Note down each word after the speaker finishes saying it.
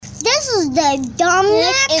This is the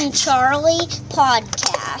Dominic and Charlie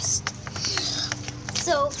podcast.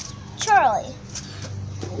 So, Charlie,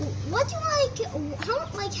 what do you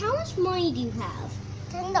like? How much money do you have?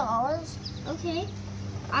 $10. Okay,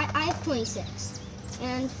 I have 26.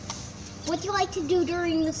 And what do you like to do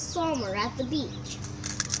during the summer at the beach?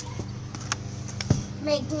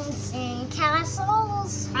 Making sand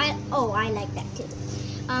castles. I like that too.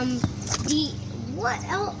 What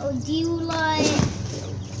else do you like?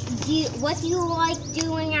 What do you like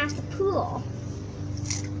doing at the pool?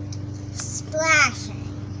 Splashing.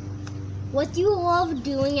 What do you love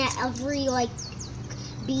doing at every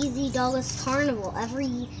BZ Douglas Carnival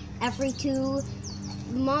every 2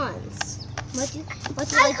 months? What do you I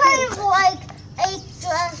like kind doing? of like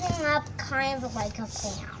dressing up kind of like a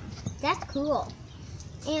clown. That's cool.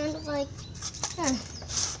 And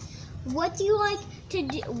what do you like to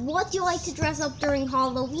do? What do you like to dress up during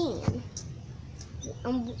Halloween?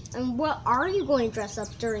 And what are you going to dress up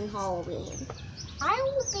during Halloween? I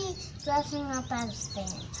will be dressing up as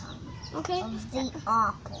Phantom Okay. of the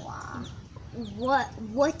Opera.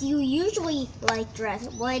 What do you usually like dress?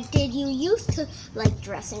 What did you used to like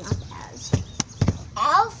dressing up as?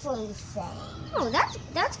 Everything. Oh,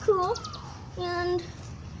 that's cool. And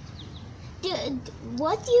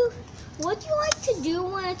what do you like to do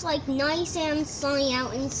when it's nice and sunny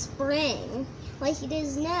out in spring, like it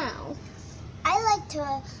is now? I like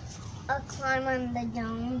to climb on the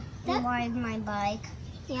dome and ride my bike.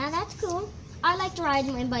 Yeah, that's cool. I like to ride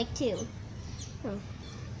my bike too.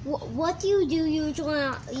 What do you do usually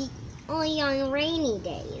only on rainy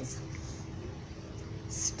days?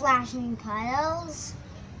 Splashing puddles.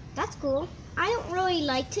 That's cool. I don't really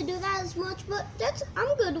like to do that as much, but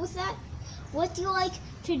I'm good with that. What do you like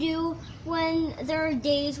to do when there are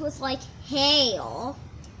days with hail?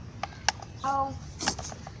 Oh,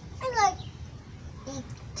 I like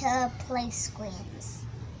to play squids.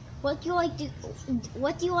 What do you like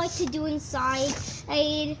to do inside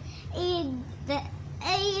aid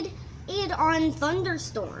on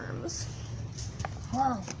thunderstorms?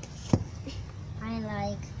 Whoa. I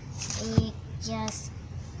like just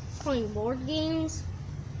Playing board games?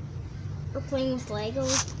 Or playing with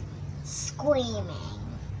Legos? screaming.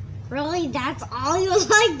 Really? That's all you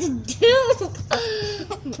like to do?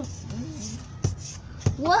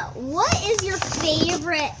 What is your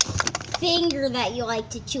favorite finger that you like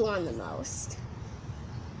to chew on the most?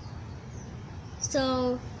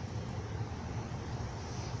 So,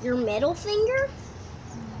 your middle finger?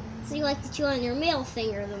 So you like to chew on your middle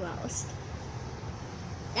finger the most.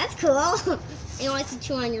 That's cool. And you like to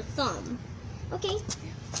chew on your thumb. Okay.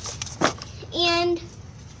 And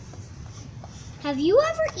have you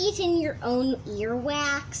ever eaten your own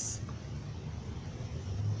earwax?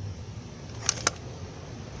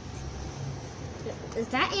 Does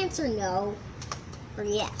that answer no or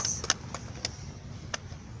yes?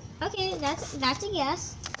 Okay, that's a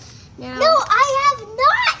yes. Now, No, I have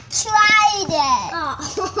not tried it.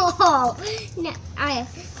 Oh, no,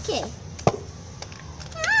 okay.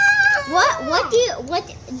 What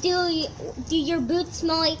do your boots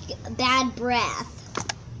smell like bad breath?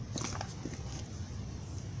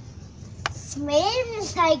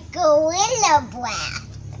 Smells like gorilla breath.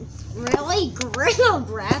 Really? Gorilla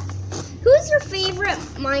breath? Who's your favorite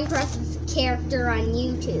Minecraft character on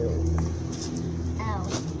YouTube? Oh.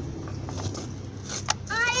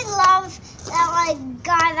 I love that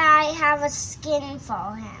guy that I have a skin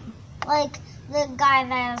for him. Like the guy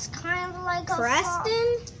that is kind of like a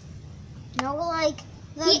Preston? No, like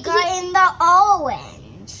the guy in the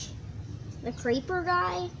orange. The creeper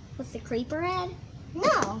guy with the creeper head?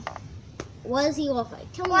 No. What does he look like?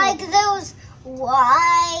 Tell me. Like those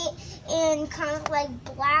white and kind of like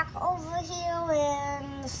black over here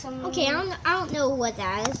and some. Okay, I don't know what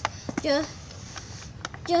that is.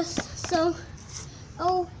 Just so.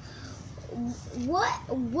 Oh,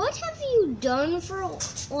 what have you done for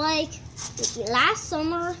last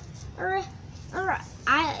summer or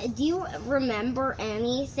do you remember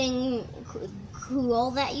anything cool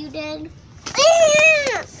that you did?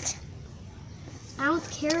 Ant! I don't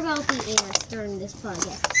care about the ants during this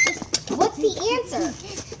podcast. What's the answer?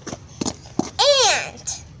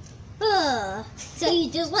 Ant! So you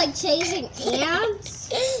just like chasing ants?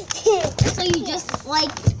 So you just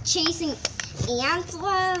like chasing ants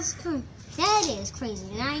last time? That is crazy.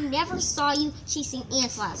 And I never saw you chasing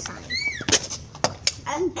ants last time.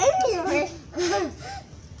 Anyway.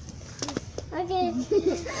 Okay.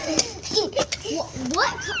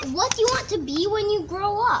 What do you want to be when you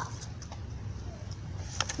grow up?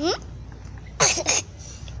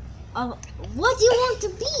 What do you want to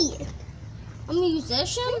be? A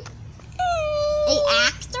musician? A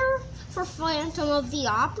actor? for Phantom of the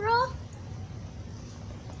Opera?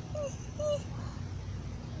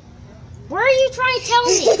 What are you trying to tell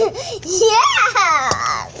me?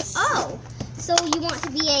 Yes. Oh, so you want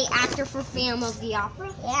to be an actor for Phantom of the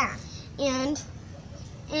Opera? Yeah. And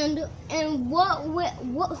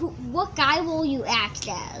what guy will you act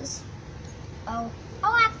as? Oh,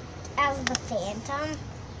 I'll act as the Phantom.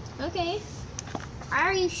 Okay.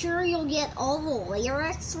 Are you sure you'll get all the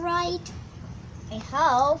lyrics right? I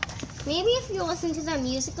hope. Maybe if you listen to the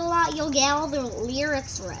music a lot, you'll get all the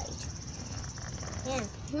lyrics right. Yeah.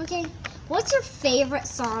 Okay. What's your favorite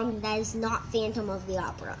song that is not Phantom of the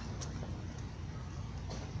Opera?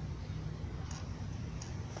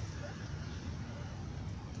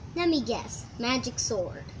 Let me guess. Magic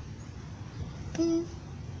Sword.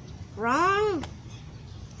 Wrong.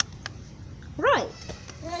 Right.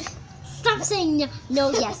 Stop saying no,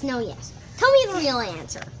 no, yes, no, yes. Tell me the real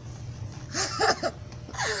answer.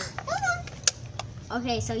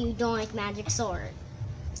 Okay, so you don't like Magic Sword.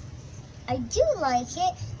 I do like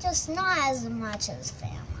it, just not as much as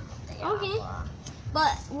Phantom of the Okay. Opera.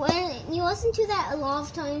 But when you listen to that a lot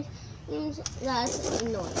of times, that's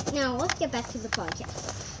annoying. Now, let's get back to the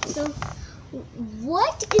podcast. So,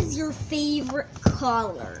 what is your favorite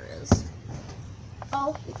colors?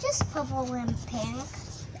 Oh, just purple and pink.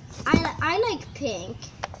 I like pink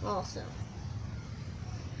also.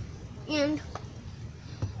 And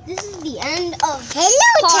this is the end of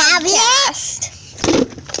Hello, podcast. tablet.